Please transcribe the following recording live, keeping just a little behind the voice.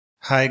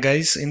Hi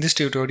guys, in this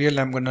tutorial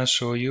I'm gonna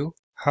show you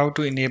how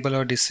to enable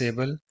or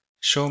disable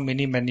show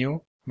mini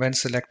menu when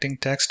selecting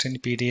text in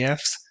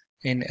PDFs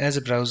in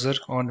Edge browser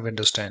on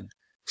Windows 10.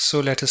 So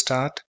let's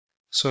start.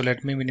 So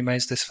let me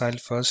minimize this file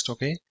first,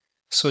 okay?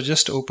 So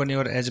just open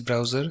your Edge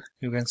browser.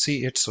 You can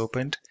see it's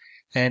opened,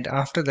 and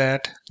after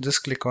that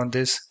just click on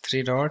this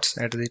three dots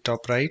at the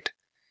top right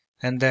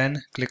and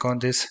then click on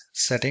this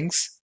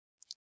settings,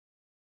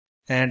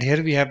 and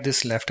here we have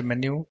this left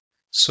menu.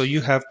 So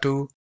you have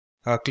to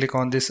click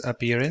on this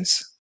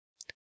appearance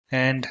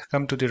and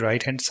come to the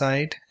right hand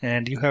side,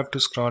 and you have to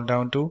scroll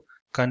down to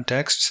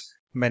contexts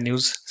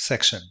menus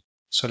section.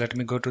 So let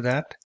me go to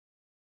that.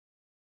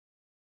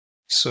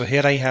 So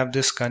here I have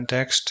this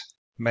context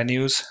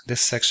menus, this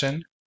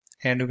section,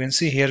 and you can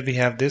see here we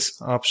have this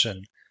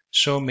option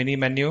show mini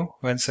menu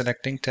when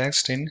selecting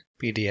text in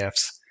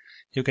PDFs.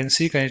 You can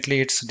see currently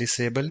it's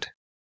disabled.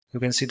 You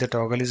can see the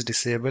toggle is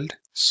disabled.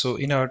 So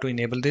in order to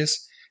enable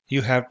this,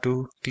 you have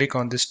to click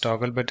on this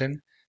toggle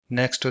button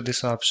next to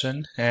this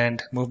option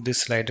and move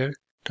this slider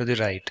to the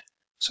right.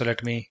 So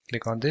let me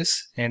click on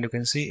this, and you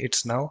can see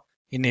it's now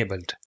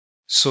enabled.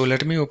 So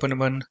let me open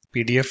one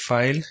PDF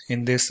file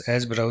in this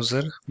Edge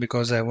browser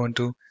because I want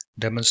to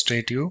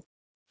demonstrate you.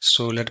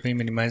 So let me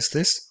minimize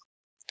this.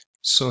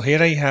 So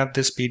here I have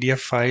this PDF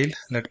file.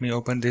 Let me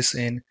open this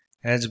in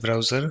Edge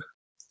browser.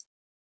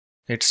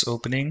 It's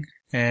opening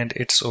and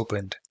it's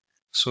opened.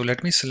 So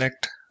let me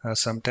select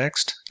some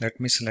text. Let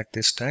me select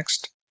this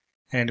text,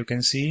 and you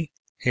can see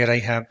here I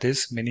have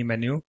this mini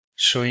menu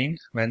showing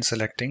when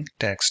selecting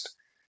text.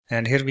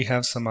 And here we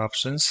have some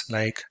options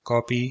like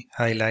copy,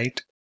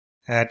 highlight,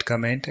 add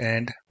comment,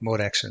 and more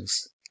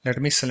actions.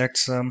 Let me select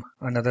some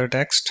another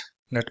text.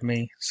 Let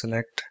me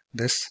select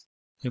this.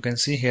 You can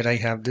see here I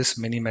have this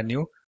mini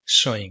menu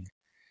showing.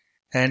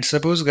 And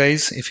suppose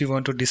guys, if you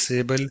want to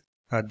disable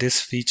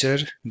this feature,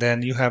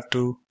 then you have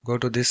to go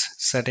to this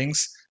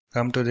settings,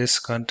 come to this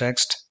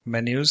context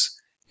menus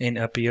in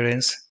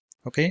appearance,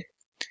 okay?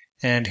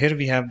 And here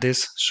we have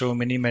this show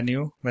mini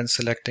menu when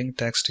selecting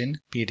text in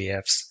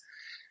PDFs,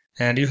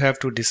 and you have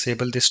to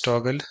disable this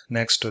toggle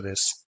next to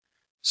this.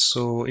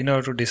 So in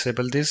order to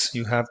disable this,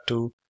 you have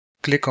to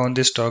click on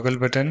this toggle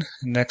button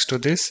next to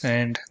this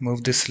and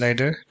move this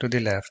slider to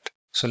the left.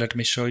 So let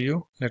me show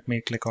you. Let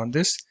me click on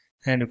this,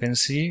 and you can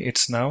see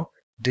it's now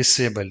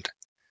disabled.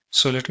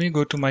 So let me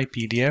go to my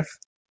PDF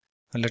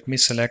and let me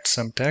select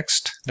some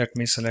text. Let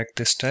me select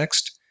this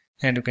text,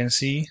 and you can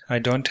see I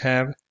don't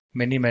have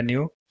mini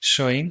menu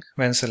showing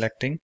when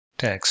selecting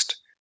text.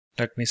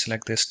 Let me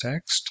select this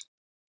text.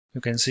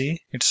 You can see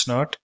it's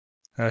not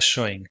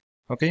showing.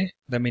 Okay,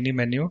 the mini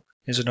menu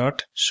is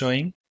not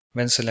showing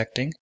when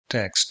selecting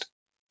text.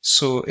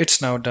 So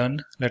it's now done.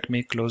 Let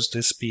me close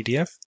this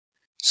PDF.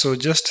 So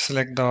just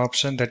select the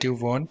option that you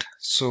want.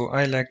 So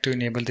I like to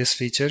enable this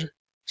feature.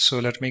 So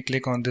let me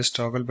click on this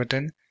toggle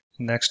button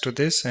next to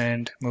this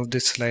and move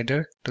this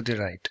slider to the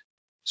right.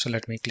 So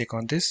let me click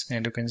on this,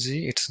 and you can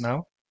see it's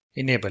now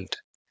enabled.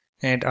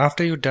 And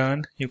after you're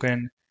done, you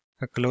can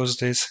close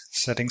this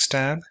settings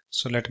tab.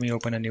 So let me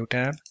open a new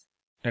tab.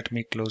 Let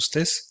me close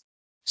this.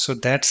 So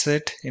that's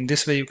it. In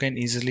this way you can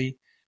easily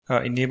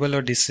enable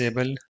or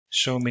disable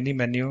show mini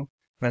menu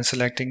when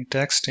selecting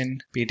text in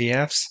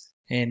PDFs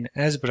in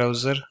Edge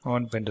browser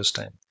on Windows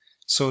 10.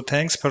 So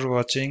thanks for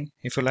watching.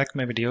 If you like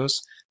my videos,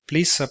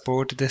 please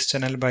support this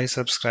channel by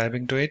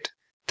subscribing to it.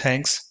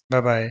 Thanks.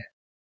 Bye bye.